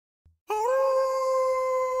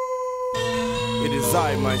is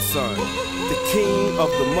I, my son, the king of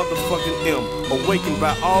the motherfucking M, awakened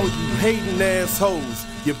by all you hating assholes,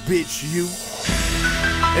 you bitch, you.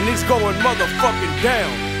 And it's going motherfucking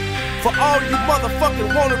down for all you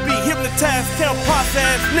motherfucking wanna be hypnotized, count Posse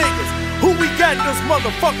ass niggas. Who we got in this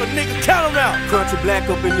motherfucker, nigga? Count them out. Country black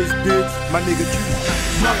up in this bitch, my nigga, you.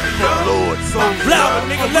 Lord, so louder,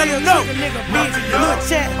 nigga, let him know.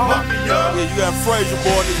 Yeah, you got Frazier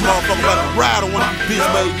boy, this motherfucker about to ride on one of these bitch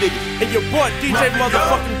made niggas. And your boy DJ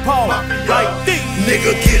motherfucking Paul, like this.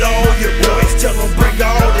 Nigga, get all your boys, tell them bring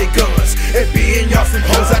all their guns. And being y'all some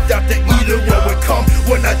hoes, I doubt that either one would come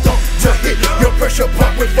when I dump to hit your pressure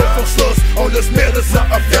pump with 4 slugs. On this medicine,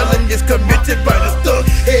 a felon is committed by the thug.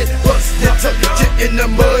 Head bust, intelligent in the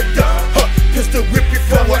mud, huh? Pistol whip you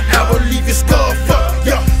for an hour, leave your skull fucked.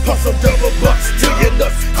 Yeah, pop some double bucks till your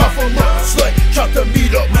nuts, cough them up, slut, try to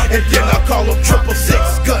meet up, and then I call them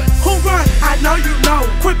 666 guns. Who run? I know you know.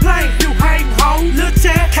 Quit playing, you hating hoe. Lil'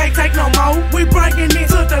 chat, can't take no more. We bringing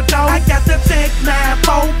it to the door. I got the tech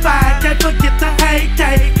 945, can't forget the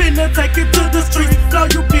AK. Finna take it to the streets,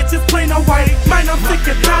 blow you bitches clean away. Man, I'm sick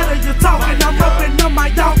and tired of you talking. I'm up and on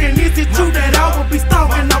my dog, and is it true that I will be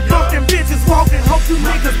stalking? I'm fucking bitches walking. Hope you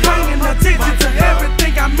niggas paying attention to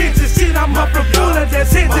everything I mentioned. Shit, I'm up and full of that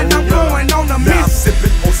shit, and I'm going on a mission. Now I'm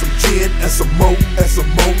sipping on some gin and some more,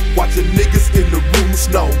 watching niggas in the room,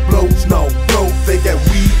 snow blow. They got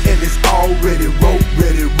weed and it's already roll,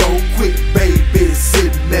 quick baby,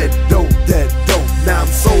 sitting that dope. Now I'm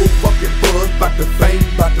so fucking buzzed, bout to faint,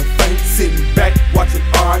 sitting back, watching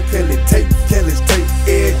R. Kelly tape. Every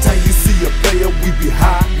time you see a player, we be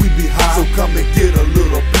high, so come and get a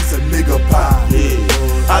little piece of nigga pie. Yeah.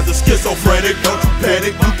 I'm the schizophrenic, don't you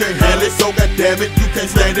panic, you can't handle it, so goddammit, you can't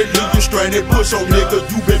stand it, leave you stranded, push on nigga,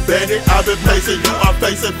 you been bandit, I've been pacing, you are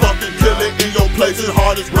facing, fucking killing in your places,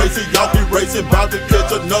 heart is racing, y'all be racing, bout to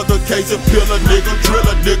catch another case and peel a nigga, drill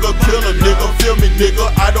a nigga, kill a nigga, feel me nigga,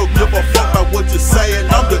 I don't give a fuck about what you're saying,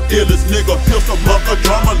 I'm the illest nigga, pistol bucker,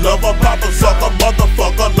 drama lover, papa sucker,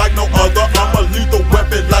 motherfucker like no other, I'm a lethal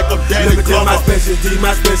weapon like a Danny Glover.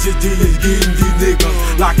 My specialty is getting these niggas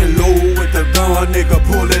locking low with the gun, nigga,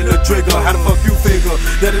 pulling the trigger. How the fuck you figure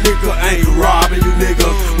that a nigga ain't robbing you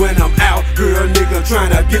niggas when I'm out, girl, nigga,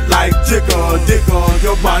 trying to get like Jigger, digger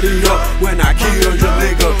your body up when I kill your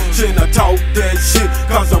nigga. Shouldn't talk that shit,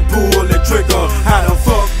 cause I'm pulling trigger. How the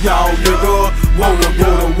fuck y'all nigga wanna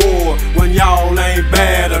go to war when y'all ain't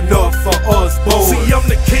bad enough for us boys? See, I'm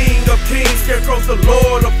the king of kings, scarecrow's the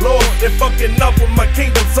lord of lords. And fucking up with my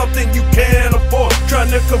kingdom, something you can't afford. Trying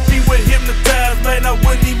to compete with Hypnotize, man, I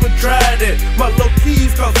wouldn't even try that. My low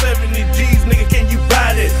keys cost 70 G's, nigga, can you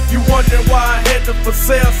buy that? You wondering why I had the for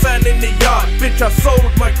sale sign in the yard? Bitch, I sold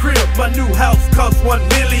my crib, my new house cost 1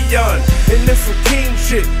 million. And this some king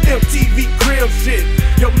shit, MTV crib shit.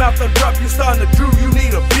 Your mouth done drop, you starting to drool, you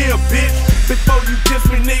need a beer, bitch. Before you diss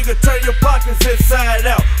me, nigga, turn your pockets inside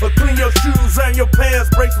out, or clean your shoes and your pants,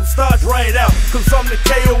 break some starch right out. Cause I'm the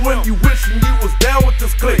KOM, you wishing you was down with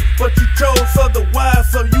this clique, but you chose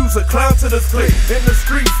otherwise, so you's a clown to this clique. In the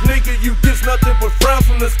streets, nigga, you get nothing but frowns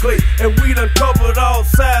from this clique, and we done covered all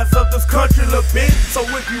sides of this country, little bitch. So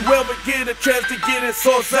if you ever get a chance to get it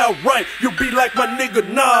sourced out right, you'll be like my nigga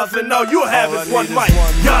Nas, and all you'll have is one mic.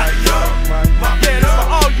 Yeah, that's for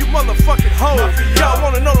all you motherfucking hoes. Y'all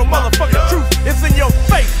wanna know the motherfucking truth? It's in your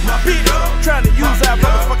face, bitch. Trying to use our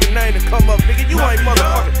motherfucking name to come up, nigga. You ain't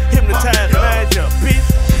motherfucking Hypnotized, man, you bitch.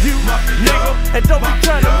 You nigga, and don't be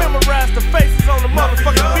trying to memorize the face.